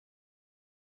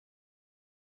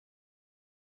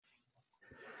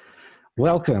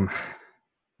Welcome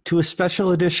to a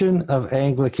special edition of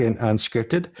Anglican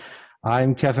Unscripted.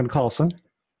 I'm Kevin Carlson.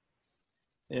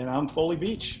 And I'm Foley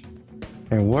Beach.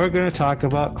 And we're going to talk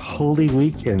about Holy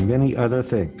Week and many other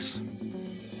things.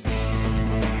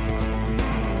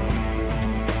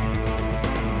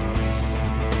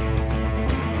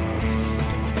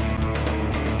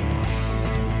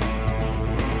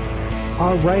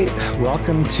 All right,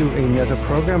 welcome to another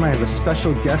program. I have a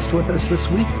special guest with us this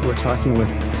week. We're talking with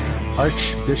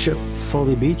Archbishop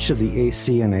Foley Beach of the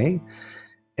ACNA,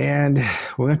 and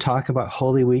we're going to talk about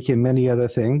Holy Week and many other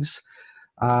things.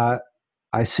 I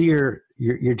see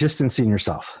you're distancing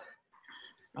yourself.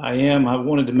 I am. I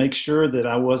wanted to make sure that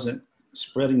I wasn't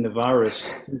spreading the virus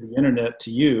through the internet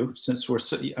to you, since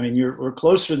we're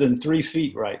closer than 3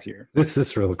 feet right here. This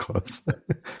is real close.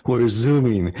 We're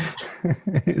Zooming.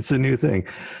 It's a new thing.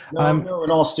 No, in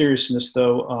all seriousness,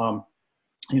 though,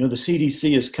 the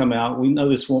CDC has come out. We know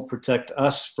this won't protect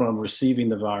us from receiving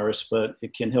the virus, but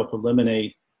it can help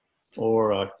eliminate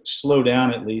or slow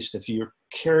down, at least, if you're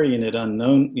carrying it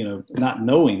unknown, not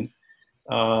knowing,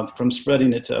 from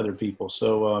spreading it to other people.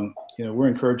 So, we're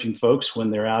encouraging folks when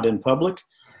they're out in public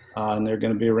and they're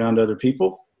going to be around other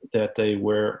people that they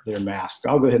wear their mask.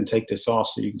 I'll go ahead and take this off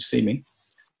so you can see me.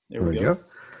 There we go.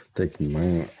 Taking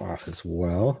mine off as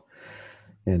well.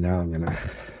 And now I'm going to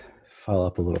follow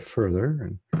up a little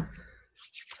further. And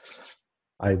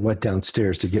I went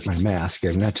downstairs to get my mask.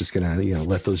 I'm not just going to,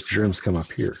 let those germs come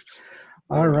up here.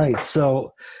 All right.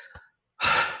 So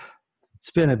it's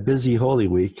been a busy Holy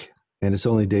Week, and it's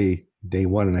only day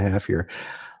 1.5 here.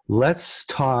 Let's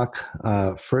talk,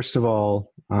 first of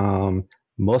all,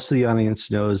 most of the audience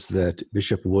knows that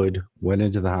Bishop Wood went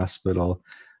into the hospital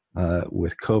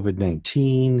with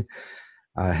COVID-19,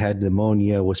 had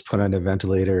pneumonia, was put on a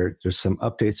ventilator. There's some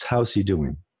updates. How's he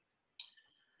doing?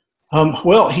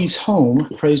 Well, he's home,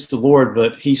 praise the Lord,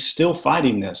 but he's still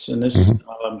fighting this. And this,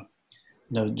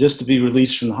 just to be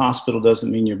released from the hospital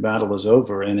doesn't mean your battle is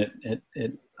over. And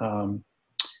it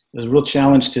was a real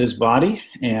challenge to his body,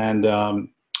 and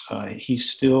he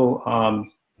still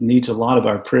needs a lot of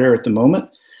our prayer at the moment.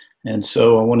 And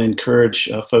so I want to encourage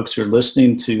folks who are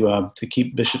listening to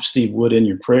keep Bishop Steve Wood in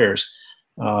your prayers.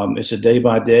 It's a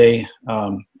day-by-day,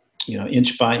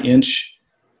 inch by inch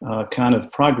kind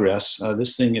of progress.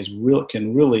 This thing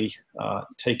can really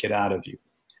take it out of you.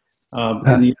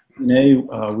 In the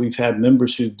ACNA, we've had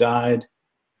members who've died.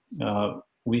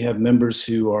 We have members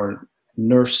who are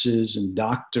nurses and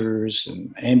doctors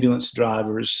and ambulance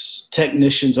drivers,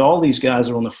 technicians. All these guys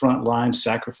are on the front line,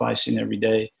 sacrificing every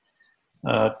day,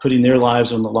 putting their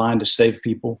lives on the line to save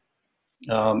people.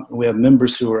 We have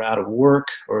members who are out of work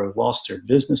or have lost their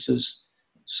businesses.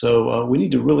 So we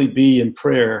need to really be in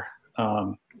prayer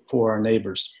for our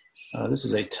neighbors. This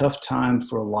is a tough time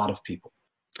for a lot of people.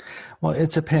 Well,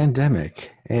 it's a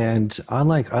pandemic, and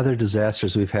unlike other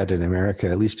disasters we've had in America,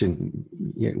 at least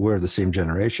we're the same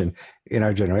generation, in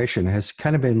our generation, has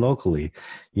kind of been locally.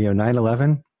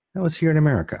 9/11, that was here in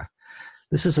America.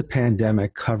 This is a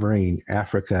pandemic covering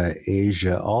Africa,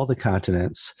 Asia, all the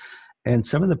continents, and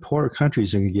some of the poorer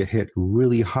countries are going to get hit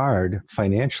really hard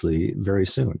financially very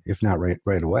soon, if not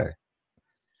right away.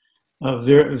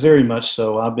 Very, very much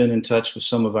so. I've been in touch with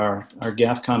some of our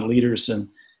GAFCON leaders, and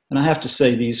I have to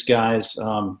say these guys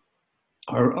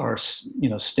are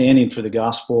standing for the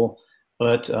gospel.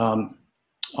 But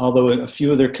although a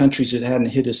few of their countries it hadn't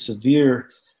hit as severe,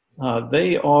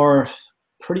 they are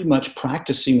pretty much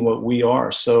practicing what we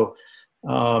are. So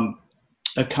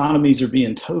economies are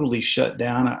being totally shut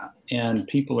down, and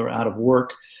people are out of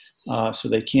work, so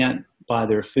they can't buy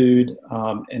their food,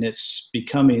 and it's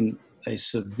becoming a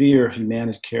severe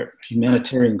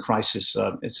humanitarian crisis.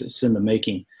 It's in the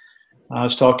making. I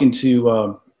was talking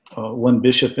to one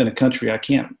bishop in a country I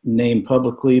can't name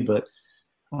publicly, but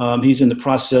he's in the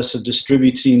process of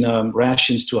distributing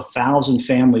rations to 1,000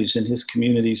 families in his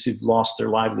communities who've lost their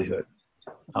livelihood.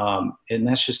 And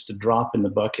that's just a drop in the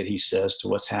bucket, he says, to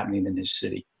what's happening in his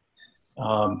city.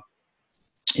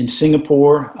 In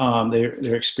Singapore,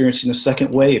 they're experiencing a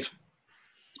second wave,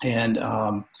 and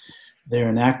they're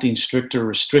enacting stricter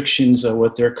restrictions,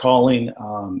 what they're calling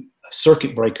a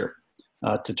circuit breaker,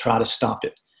 to try to stop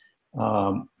it.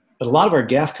 But a lot of our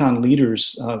GAFCON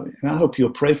leaders, and I hope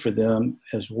you'll pray for them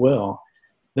as well,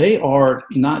 they are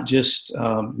not just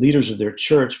leaders of their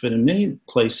church, but in many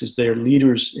places they are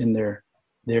leaders in their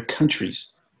countries.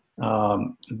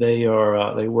 They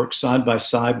work side by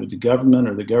side with the government,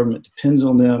 or the government depends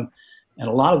on them. And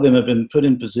a lot of them have been put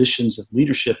in positions of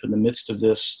leadership in the midst of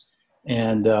this.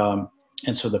 And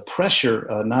so the pressure,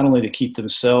 not only to keep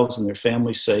themselves and their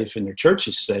families safe and their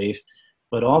churches safe,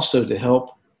 but also to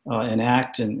help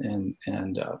enact and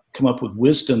come up with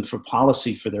wisdom for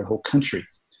policy for their whole country.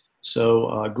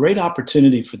 So great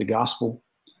opportunity for the gospel.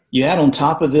 You add on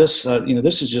top of this,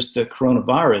 this is just the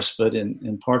coronavirus, but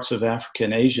in parts of Africa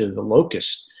and Asia, the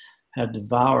locusts have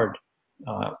devoured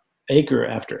acre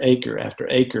after acre after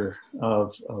acre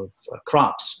of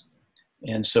crops.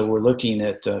 And so we're looking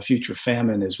at future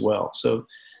famine as well. So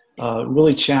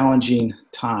really challenging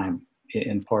time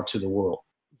in parts of the world.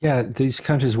 Yeah, these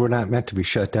countries were not meant to be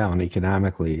shut down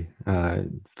economically.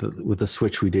 With the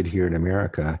switch we did here in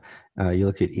America, you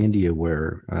look at India,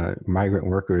 where migrant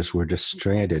workers were just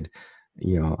stranded,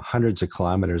 hundreds of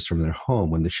kilometers from their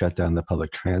home when they shut down the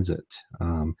public transit.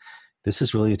 This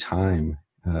is really a time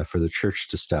for the church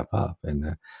to step up, and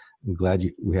I'm glad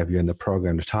we have you in the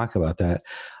program to talk about that.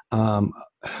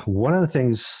 One of the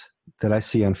things that I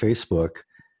see on Facebook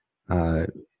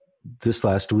this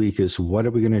last week is, what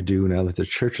are we going to do now that the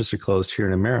churches are closed here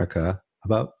in America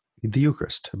about the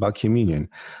Eucharist, about communion?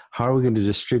 How are we going to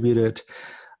distribute it?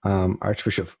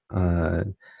 Archbishop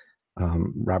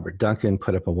Robert Duncan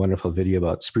put up a wonderful video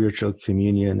about spiritual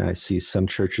communion. I see some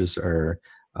churches are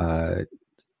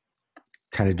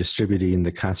kind of distributing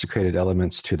the consecrated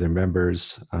elements to their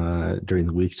members during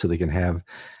the week so they can have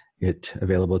it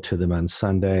available to them on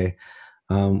Sunday.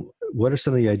 What are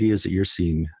some of the ideas that you're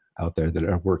seeing out there that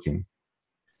are working?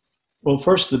 Well,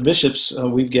 first, the bishops,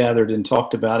 we've gathered and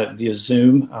talked about it via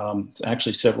Zoom,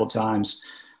 actually several times.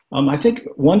 I think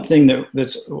one thing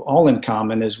that's all in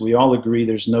common is we all agree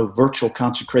there's no virtual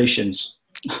consecrations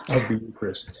of the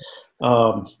Eucharist.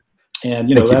 And,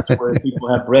 that's where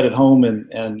people have bread at home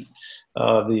and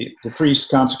the priest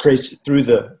consecrates it through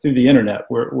the internet.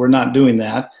 We're not doing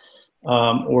that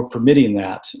or permitting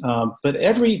that. But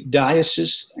every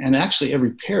diocese and actually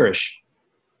every parish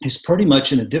is pretty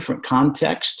much in a different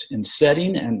context and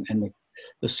setting and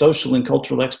the social and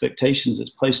cultural expectations that's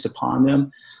placed upon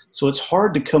them. So it's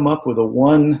hard to come up with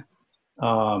one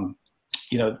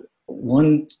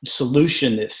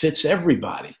solution that fits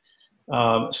everybody.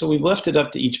 So we've left it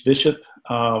up to each bishop.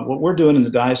 What we're doing in the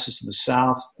Diocese of the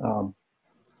South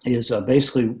is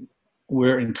basically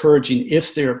we're encouraging,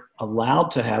 if they're allowed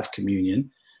to have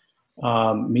communion,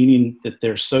 meaning that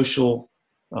their social,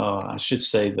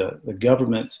 the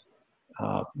government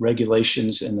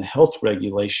regulations and the health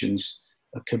regulations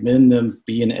commend them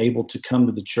being able to come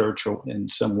to the church or in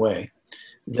some way,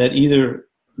 that either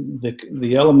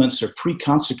the elements are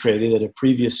pre-consecrated at a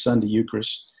previous Sunday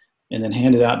Eucharist and then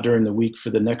handed out during the week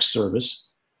for the next service,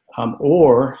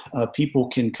 or people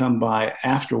can come by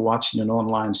after watching an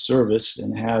online service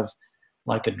and have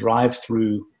like a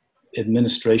drive-through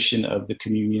administration of the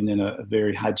communion in a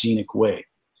very hygienic way.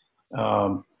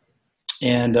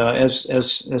 And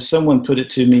as someone put it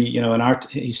to me,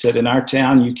 he said, in our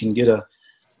town you can get a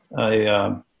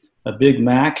Big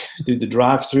Mac through the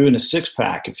drive-through and a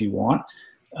 6-pack if you want.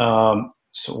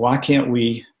 So why can't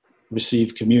we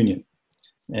receive communion?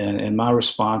 And my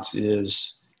response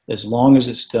is, as long as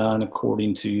it's done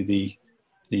according to the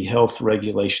health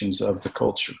regulations of the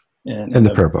culture and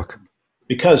the prayer book.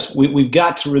 Because we've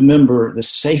got to remember the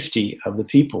safety of the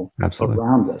people Absolutely.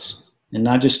 around us, and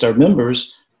not just our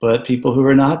members, but people who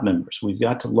are not members. We've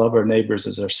got to love our neighbors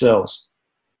as ourselves.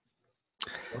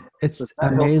 It's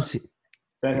amazing.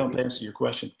 Does that help answer your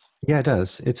question? Yeah, it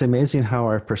does. It's amazing how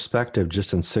our perspective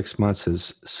just in 6 months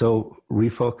has so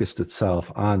refocused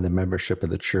itself on the membership of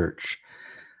the church.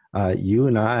 You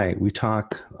and I, we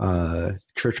talk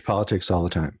church politics all the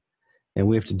time, and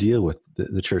we have to deal with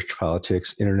the church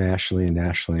politics internationally and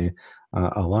nationally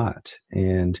a lot.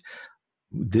 And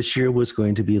this year was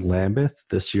going to be Lambeth.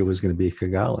 This year was going to be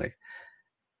Kigali.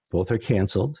 Both are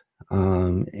canceled.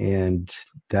 And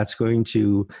that's going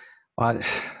to,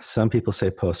 some people say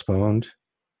postponed.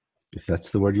 If that's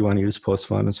the word you want to use,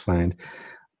 postponed is fine.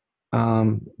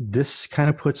 This kind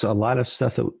of puts a lot of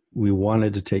stuff that we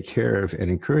wanted to take care of and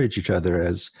encourage each other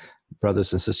as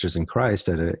brothers and sisters in Christ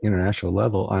at an international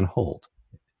level on hold,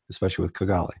 especially with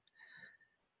Kigali.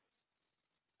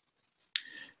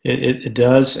 It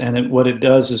does, and what it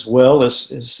does as well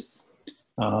is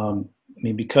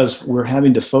because we're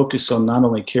having to focus on not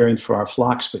only caring for our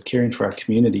flocks, but caring for our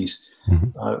communities.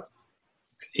 Mm-hmm.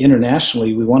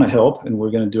 Internationally, we want to help, and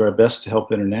we're going to do our best to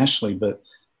help internationally, but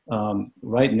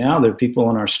right now there are people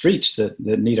on our streets that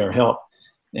need our help.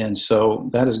 And so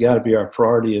that has got to be our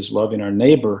priority, is loving our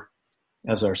neighbor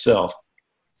as ourselves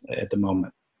at the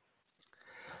moment.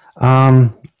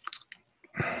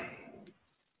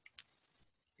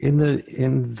 In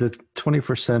the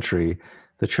 21st century,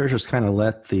 the church has kind of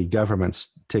let the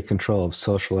governments take control of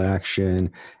social action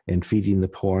and feeding the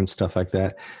poor and stuff like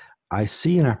that. I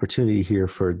see an opportunity here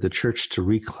for the church to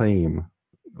reclaim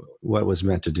what it was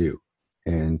meant to do,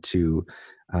 and to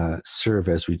serve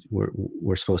as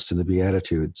we're supposed to in the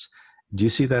Beatitudes. Do you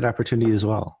see that opportunity as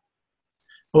well?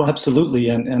 Well, absolutely.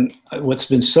 And what's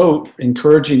been so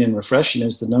encouraging and refreshing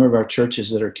is the number of our churches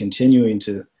that are continuing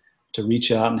to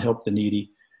reach out and help the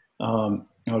needy.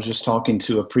 I was just talking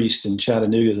to a priest in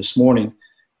Chattanooga this morning,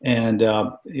 and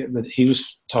he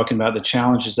was talking about the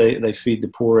challenges. They feed the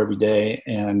poor every day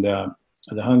and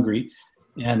the hungry,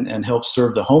 and help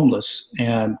serve the homeless.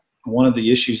 And one of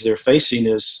the issues they're facing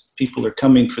is people are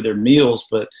coming for their meals,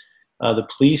 but the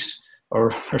police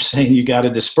are saying you got to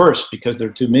disperse because there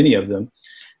are too many of them.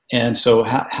 And so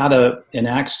how to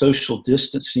enact social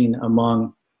distancing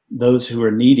among those who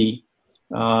are needy.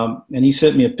 And he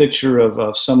sent me a picture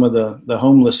of some of the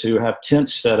homeless who have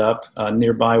tents set up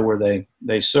nearby where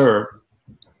they serve.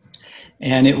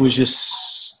 And it was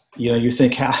just, you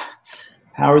think,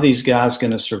 how are these guys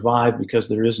going to survive because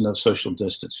there is no social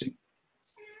distancing?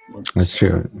 That's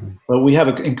true. But we have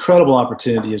an incredible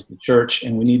opportunity as the church,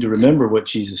 and we need to remember what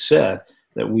Jesus said,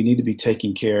 that we need to be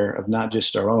taking care of not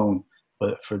just our own,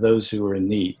 but for those who are in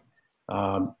need.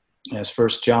 As 1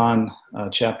 John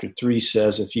chapter 3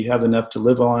 says, if you have enough to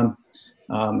live on,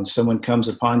 and someone comes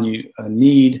upon you a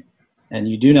need, and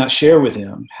you do not share with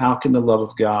him, how can the love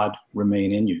of God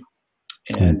remain in you?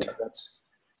 And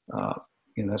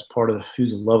that's part of who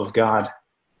the love of God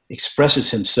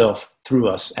expresses himself through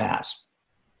us as.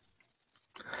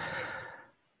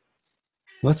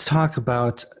 Let's talk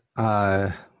about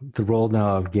the role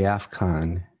now of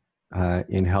GAFCON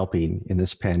in helping in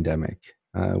this pandemic.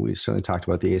 We certainly talked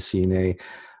about the ACNA.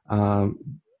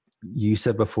 You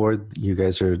said before, you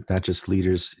guys are not just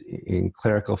leaders in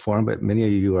clerical form, but many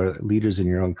of you are leaders in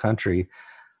your own country.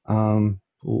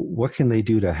 What can they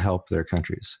do to help their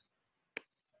countries?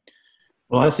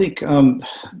 Well, I think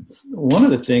one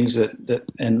of the things that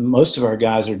and most of our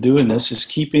guys are doing this is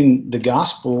keeping the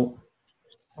gospel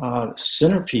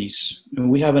centerpiece. And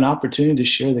we have an opportunity to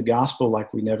share the gospel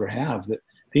like we never have, that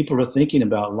people are thinking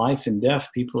about life and death.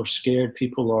 People are scared.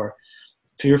 People are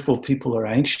fearful. People are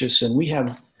anxious. And we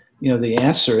have, the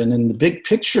answer. And in the big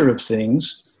picture of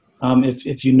things,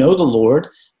 if you know the Lord,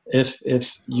 if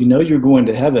you know you're going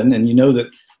to heaven, and you know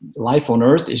that life on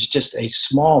earth is just a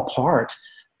small part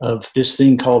of this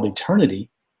thing called eternity,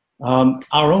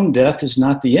 our own death is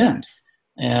not the end.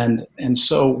 And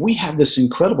so we have this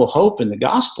incredible hope in the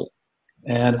gospel.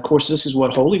 And of course, this is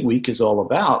what Holy Week is all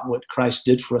about, what Christ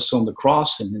did for us on the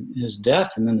cross and his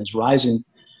death, and then his rising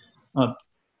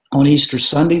on Easter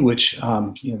Sunday, which,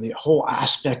 the whole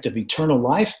aspect of eternal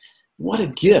life. What a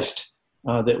gift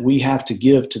that we have to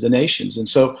give to the nations. And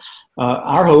so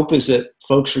our hope is that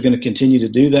folks are going to continue to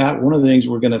do that. One of the things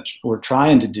we're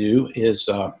trying to do is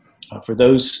for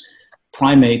those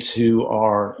primates who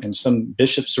are, and some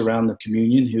bishops around the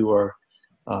communion who are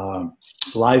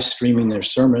live streaming their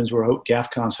sermons.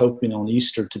 GAFCON's hoping on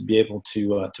Easter to be able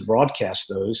to broadcast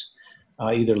those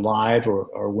either live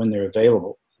or when they're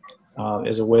available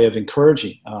as a way of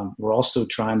encouraging. We're also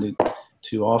trying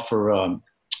to offer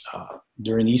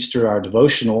during Easter, our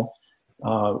devotional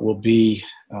will be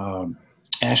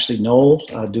Ashley Knoll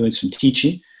doing some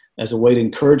teaching as a way to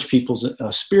encourage people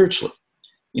spiritually.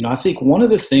 I think one of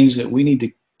the things that we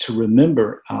need to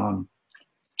remember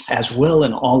as well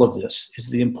in all of this is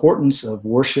the importance of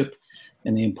worship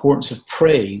and the importance of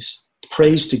praise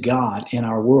to God in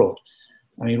our world.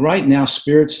 I mean, right now,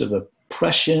 spirits of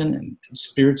oppression and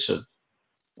spirits of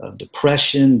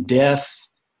depression, death,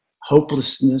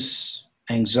 hopelessness,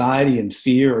 anxiety, and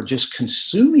fear are just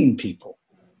consuming people.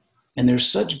 And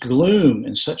there's such gloom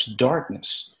and such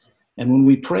darkness. And when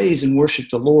we praise and worship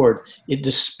the Lord, it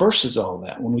disperses all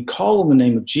that. When we call on the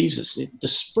name of Jesus, it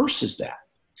disperses that.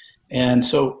 And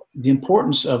so the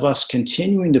importance of us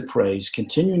continuing to praise,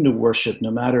 continuing to worship,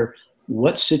 no matter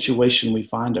what situation we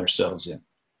find ourselves in.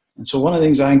 And so one of the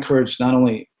things I encourage, not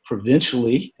only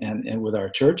provincially and with our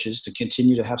churches, to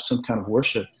continue to have some kind of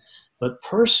worship, but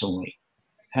personally,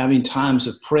 having times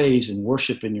of praise and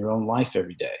worship in your own life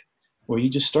every day, where you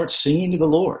just start singing to the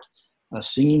Lord,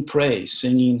 singing praise,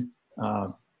 singing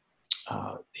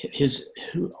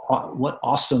what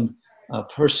awesome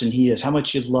person he is, how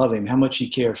much you love him, how much you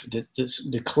care,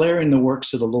 declaring the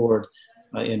works of the Lord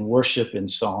in worship and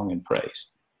song and praise.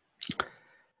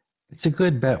 It's a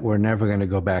good bet we're never going to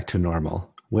go back to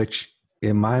normal, which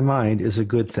in my mind is a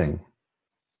good thing.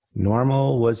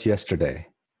 Normal was yesterday.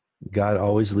 God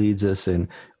always leads us and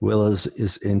will us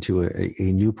is into a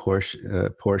new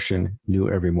portion, new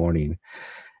every morning.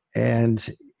 And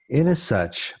in as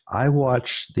such, I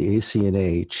watched the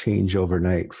ACNA change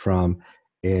overnight from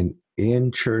an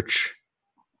in-church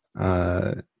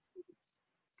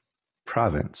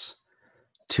province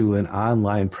to an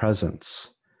online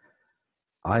presence.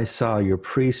 I saw your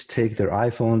priests take their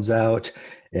iPhones out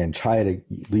and try to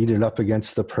lead it up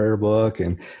against the prayer book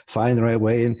and find the right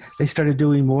way. And they started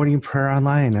doing morning prayer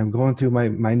online. I'm going through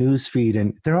my news feed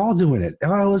and they're all doing it.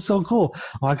 Oh, it was so cool.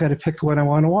 Oh, I got to pick what I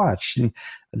want to watch. And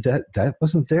that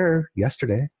wasn't there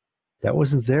yesterday. That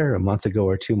wasn't there a month ago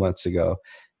or 2 months ago.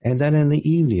 And then in the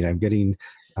evening, I'm getting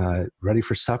ready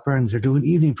for supper and they're doing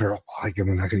evening prayer. Oh,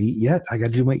 I'm not going to eat yet. I got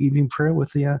to do my evening prayer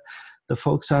with the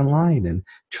folks online, and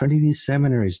Trinity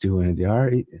Seminary is doing it.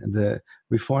 The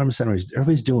Reform Seminaries,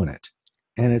 everybody's doing it.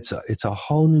 And it's a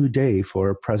whole new day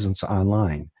for presence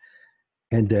online.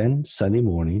 And then Sunday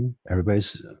morning,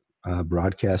 everybody's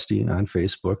broadcasting on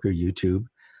Facebook or YouTube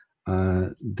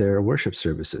their worship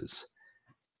services.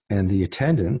 And the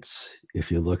attendance, if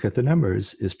you look at the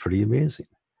numbers, is pretty amazing.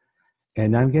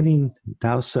 And I'm getting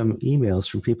now some emails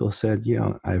from people who said,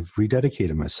 I've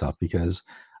rededicated myself because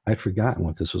I'd forgotten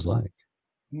what this was like.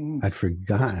 I'd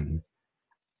forgotten,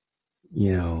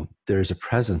 there's a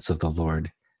presence of the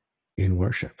Lord in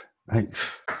worship. I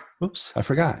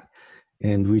forgot.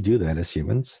 And we do that as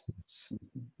humans. It's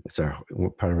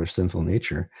part of our sinful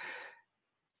nature.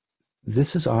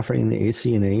 This is offering the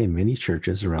ACNA in many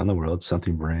churches around the world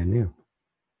something brand new.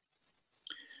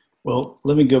 Well,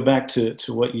 let me go back to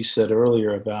what you said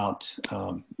earlier about,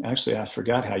 actually, I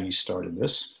forgot how you started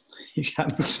this. You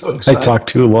got me so excited. I talked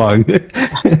too long.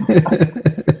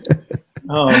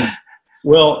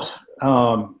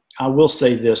 I will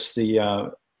say this.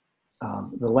 The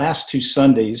last 2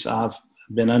 Sundays I've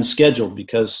been unscheduled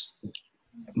because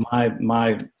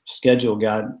my schedule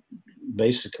got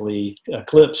basically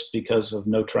eclipsed because of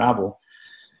no travel.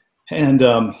 And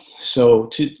so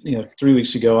 3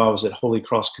 weeks ago, I was at Holy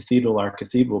Cross Cathedral, our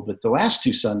cathedral. But the last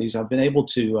 2 Sundays, I've been able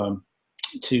to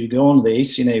go on the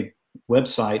ACNA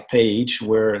website page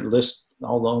where it lists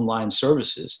all the online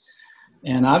services.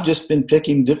 And I've just been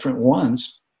picking different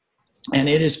ones. And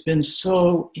it has been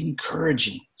so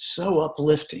encouraging, so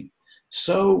uplifting,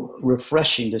 so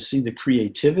refreshing to see the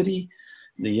creativity,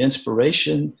 the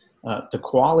inspiration, the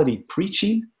quality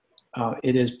preaching.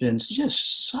 It has been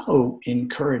just so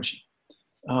encouraging.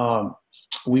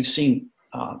 We've seen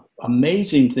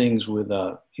amazing things with,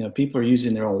 people are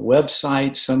using their own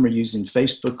websites. Some are using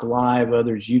Facebook Live,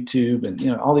 others YouTube,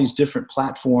 and, all these different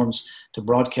platforms to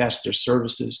broadcast their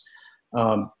services.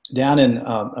 Down in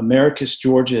Americus,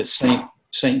 Georgia, at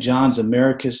St. John's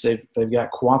Americus, they've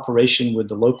got cooperation with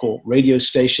the local radio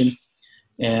station.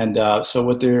 And so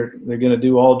what they're going to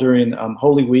do all during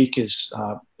Holy Week is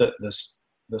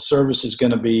the service is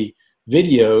going to be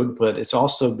videoed, but it's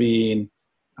also being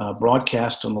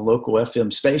broadcast on the local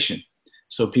FM station,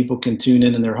 so people can tune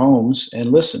in their homes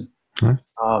and listen. Right.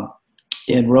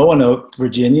 In Roanoke,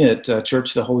 Virginia, at Church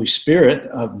of the Holy Spirit,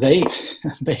 they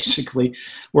basically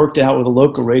worked out with a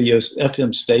local radio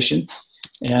FM station,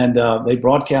 and they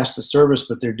broadcast the service,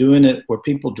 but they're doing it where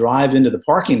people drive into the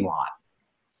parking lot.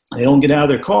 They don't get out of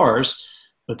their cars,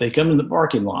 but they come in the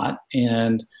parking lot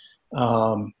and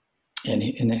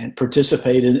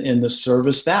participate in the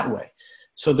service that way.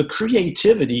 So the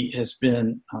creativity has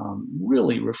been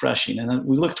really refreshing. And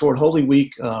we look toward Holy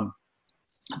Week.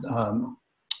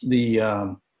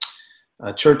 The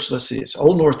church, let's see, it's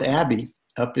Old North Abbey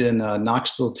up in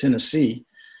Knoxville, Tennessee.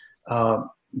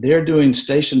 They're doing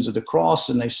Stations of the Cross,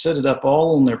 and they've set it up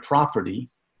all on their property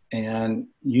and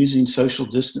using social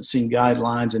distancing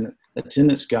guidelines and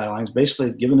attendance guidelines.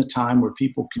 Basically, given a time where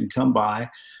people can come by.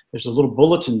 There's a little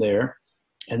bulletin there,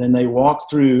 and then they walk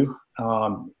through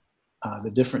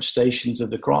the different Stations of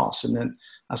the Cross. And then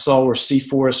I saw where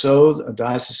C4SO, a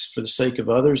Diocese for the Sake of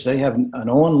Others, they have an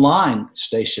online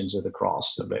Stations of the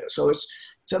Cross. So it's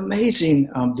amazing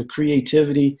the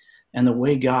creativity and the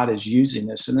way God is using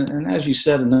this. And as you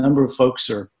said, a number of folks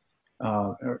are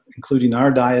including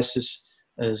our diocese,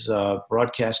 is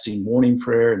broadcasting morning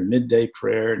prayer and midday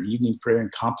prayer and evening prayer in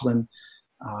Compline.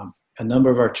 A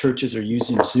number of our churches are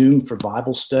using Zoom for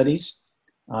Bible studies.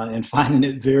 And finding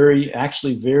it very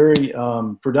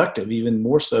productive, even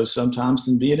more so sometimes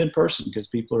than being in person, because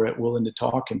people are willing to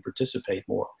talk and participate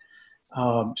more.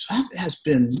 So that has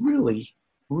been really,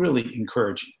 really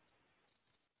encouraging.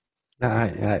 I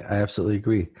absolutely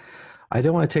agree. I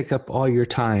don't want to take up all your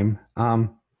time,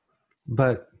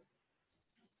 but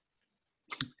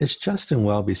is Justin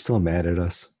Welby still mad at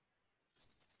us?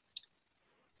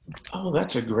 Oh,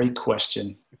 that's a great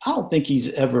question. I don't think he's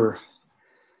ever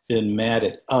been mad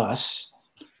at us.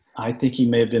 I think he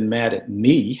may have been mad at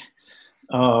me.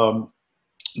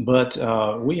 But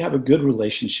we have a good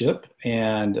relationship,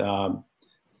 and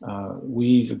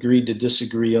we've agreed to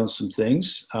disagree on some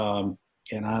things.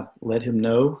 And I've let him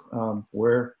know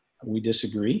where we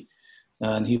disagree,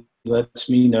 and he lets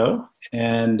me know.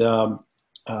 And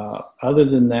other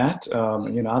than that,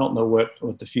 I don't know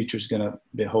what the future is going to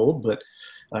behold, but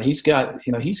he's got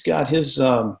his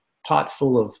pot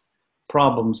full of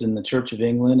problems in the Church of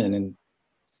England and in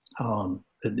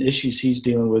the issues he's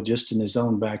dealing with just in his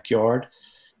own backyard.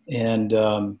 And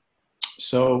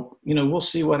so, we'll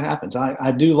see what happens.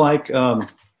 I do like,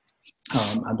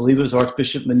 I believe it was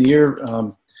Archbishop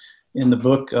Manier in the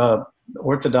book,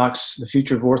 The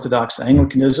Future of Orthodox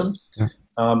Anglicanism. Yeah.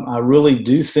 I really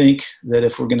do think that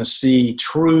if we're going to see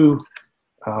true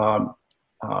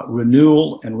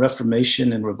renewal and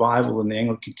reformation and revival in the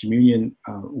Anglican Communion,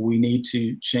 we need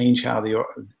to change how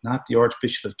not the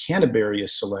Archbishop of Canterbury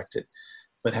is selected,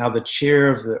 but how the chair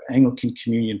of the Anglican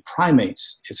Communion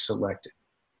primates is selected.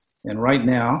 And right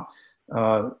now,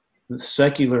 the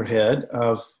secular head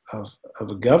of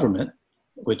a government,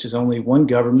 which is only one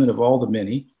government of all the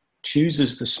many,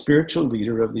 chooses the spiritual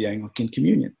leader of the Anglican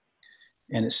Communion.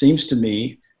 And it seems to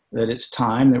me that it's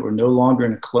time that we're no longer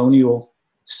in a colonial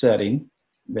setting,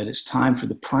 that it's time for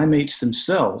the primates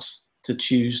themselves to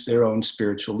choose their own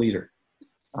spiritual leader.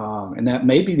 And that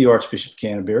may be the Archbishop of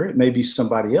Canterbury. It may be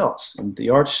somebody else. And the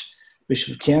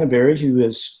Archbishop of Canterbury, who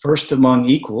is first among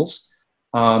equals,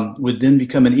 would then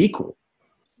become an equal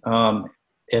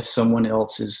if someone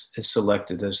else is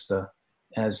selected as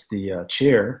the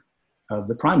chair of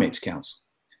the Primates Council.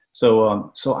 So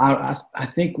I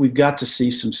think we've got to see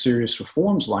some serious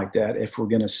reforms like that if we're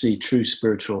going to see true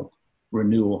spiritual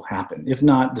renewal happen. If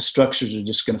not, the structures are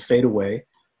just going to fade away,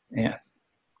 and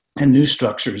new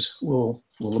structures will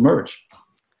emerge.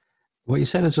 What you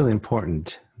said is really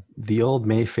important. The old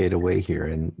may fade away here,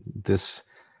 and this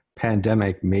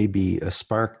pandemic may be a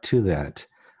spark to that.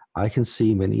 I can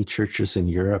see many churches in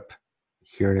Europe,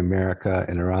 here in America,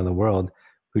 and around the world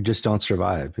who just don't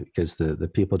survive because the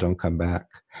people don't come back,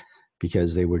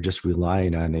 because they were just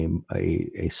relying on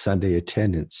a Sunday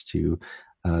attendance to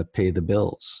pay the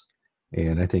bills.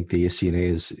 And I think the ACNA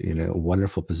is in a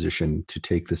wonderful position to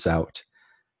take this out.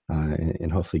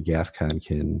 And hopefully GAFCON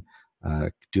can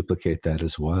duplicate that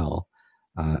as well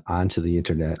onto the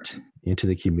internet, into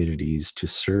the communities to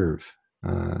serve.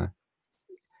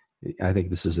 I think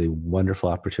this is a wonderful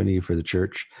opportunity for the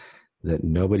church that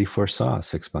nobody foresaw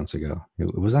 6 months ago.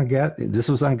 It was on God. This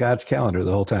was on God's calendar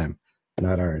the whole time,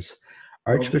 not ours.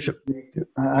 Archbishop.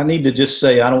 I need to just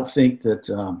say, I don't think that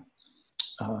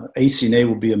ACNA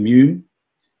will be immune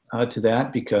to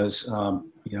that, because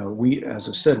we, as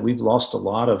I said, we've lost a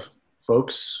lot of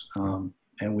folks,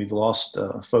 and we've lost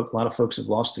a lot of folks have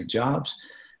lost their jobs,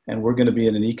 and we're going to be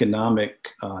in an economic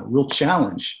real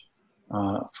challenge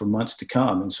for months to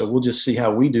come. And so we'll just see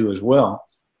how we do as well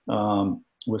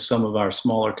with some of our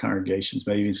smaller congregations,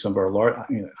 maybe some of our large.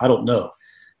 I don't know,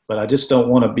 but I just don't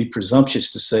want to be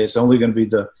presumptuous to say it's only going to be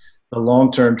the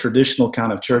long-term traditional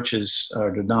kind of churches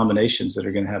or denominations that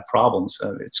are going to have problems.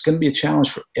 It's going to be a challenge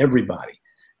for everybody.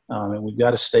 And we've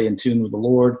got to stay in tune with the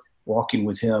Lord, walking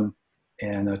with him,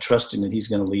 and trusting that he's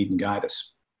going to lead and guide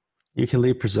us. You can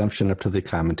leave presumption up to the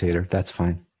commentator. That's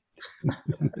fine.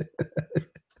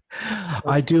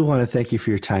 I do want to thank you for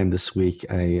your time this week.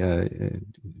 I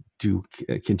do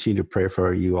continue to pray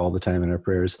for you all the time in our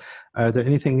prayers. Are there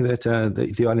anything that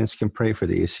the audience can pray for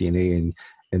the ACNA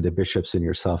and the bishops and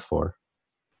yourself for?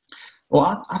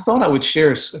 Well, I thought I would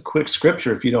share a quick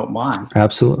scripture, if you don't mind.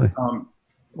 Absolutely.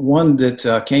 One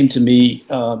that came to me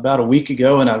about a week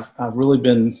ago, and I've really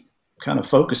been kind of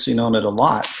focusing on it a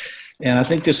lot. And I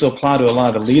think this will apply to a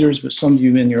lot of leaders, but some of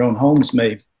you in your own homes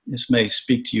this may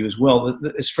speak to you as well.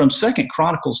 It's from 2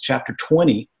 Chronicles chapter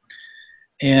 20.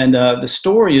 And the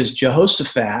story is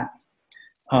Jehoshaphat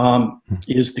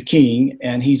is the king,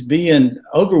 and he's being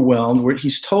overwhelmed, where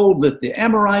he's told that the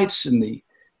Amorites and the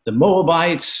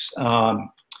Moabites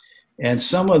and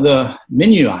some of the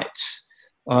Meunites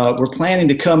were planning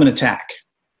to come and attack.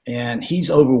 And he's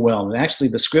overwhelmed. And actually,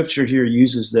 the scripture here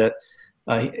uses that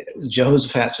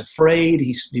Jehoshaphat's afraid.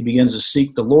 He begins to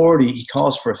seek the Lord. He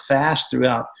calls for a fast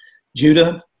throughout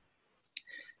Judah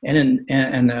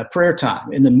and a prayer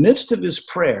time. In the midst of his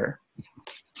prayer,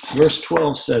 verse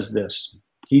 12 says this.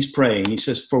 He's praying. He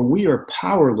says, "For we are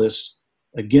powerless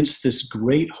against this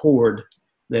great horde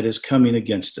that is coming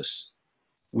against us.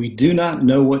 We do not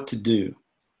know what to do,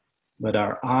 but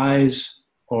our eyes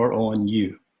are on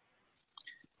you."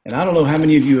 And I don't know how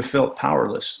many of you have felt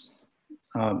powerless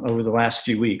over the last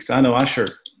few weeks. I know I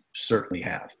certainly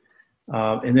have.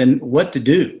 And then what to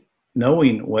do,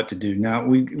 knowing what to do. Now,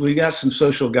 we got some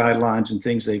social guidelines and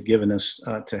things they've given us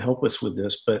to help us with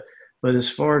this, but as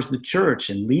far as the church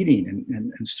and leading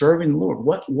and serving the Lord,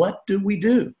 what do we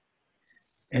do?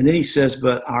 And then he says,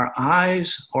 but our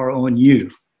eyes are on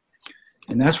you.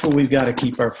 And that's where we've got to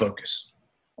keep our focus,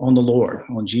 on the Lord,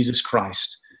 on Jesus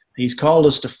Christ. He's called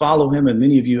us to follow him, and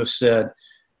many of you have said,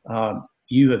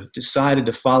 you have decided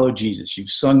to follow Jesus. You've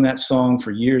sung that song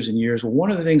for years and years. Well,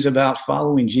 one of the things about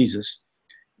following Jesus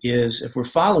is if we're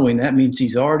following, that means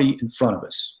he's already in front of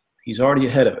us. He's already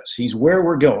ahead of us. He's where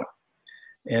we're going.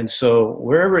 And so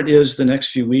wherever it is the next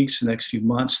few weeks, the next few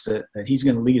months that he's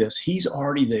going to lead us, he's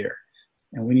already there.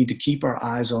 And we need to keep our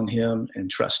eyes on him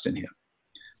and trust in him.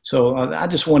 So I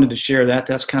just wanted to share that.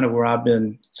 That's kind of where I've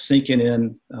been sinking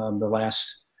in the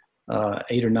last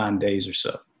 8 or 9 days or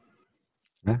so.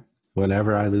 Yeah.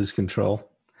 Whenever I lose control,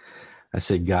 I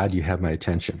say, God, you have my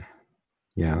attention.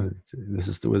 Yeah, this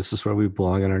is where we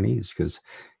belong on our knees, because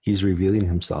he's revealing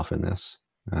himself in this.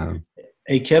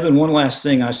 Hey, Kevin, one last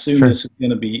thing. I assume Sure. This is going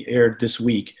to be aired this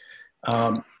week.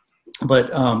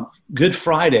 But Good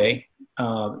Friday,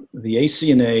 the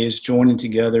ACNA is joining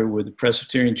together with the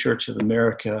Presbyterian Church of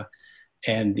America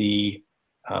and the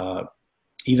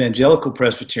Evangelical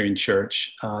Presbyterian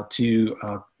Church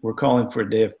we're calling for a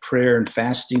day of prayer and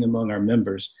fasting among our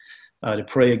members to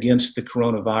pray against the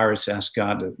coronavirus, ask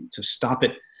God to stop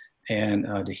it and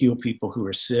to heal people who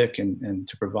are sick and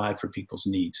to provide for people's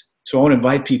needs. So I want to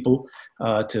invite people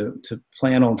to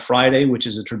plan on Friday, which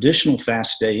is a traditional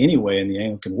fast day anyway in the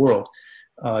Anglican world,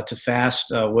 to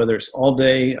fast, whether it's all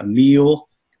day, a meal,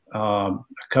 a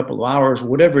couple of hours,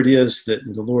 whatever it is that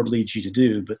the Lord leads you to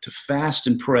do, but to fast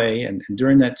and pray, and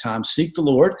during that time, seek the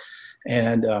Lord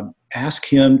and ask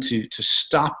him to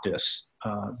stop this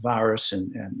virus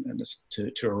and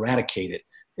to eradicate it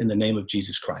in the name of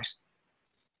Jesus Christ.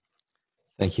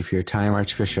 Thank you for your time,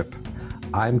 Archbishop.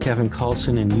 I'm Kevin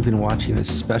Carlson, and you've been watching a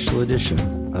special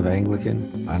edition of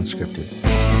Anglican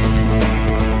Unscripted.